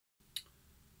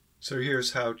So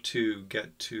here's how to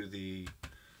get to the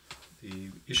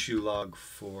issue log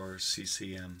for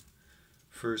CCM.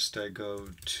 First I go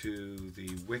to the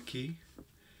wiki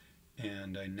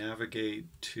and I navigate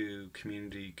to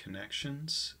Community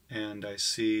Connections and I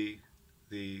see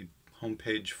the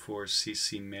homepage for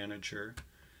CC Manager.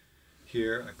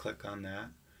 Here I click on that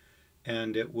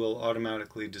and it will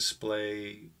automatically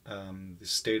display the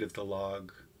state of the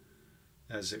log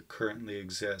as it currently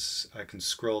exists. I can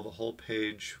scroll the whole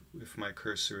page if my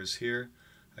cursor is here.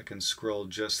 I can scroll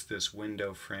just this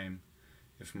window frame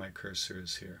if my cursor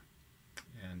is here.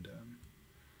 And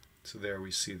so there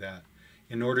we see that.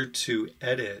 In order to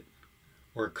edit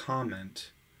or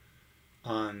comment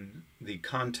on the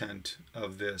content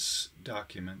of this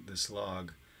document, this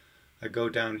log, I go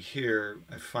down here,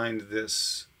 I find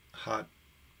this hot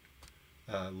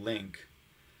link,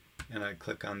 and I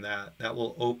click on that. That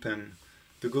will open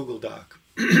the Google Doc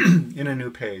in a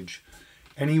new page.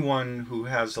 Anyone who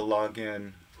has a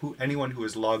login, anyone who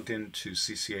is logged into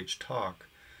CCH Talk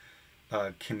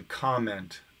can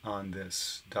comment on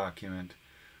this document.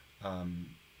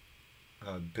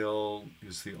 Bill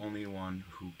is the only one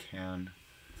who can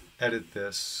edit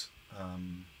this.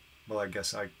 Well, I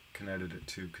guess I can edit it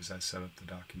too because I set up the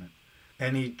document.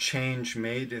 Any change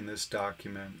made in this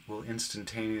document will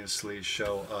instantaneously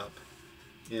show up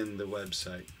in the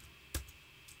website.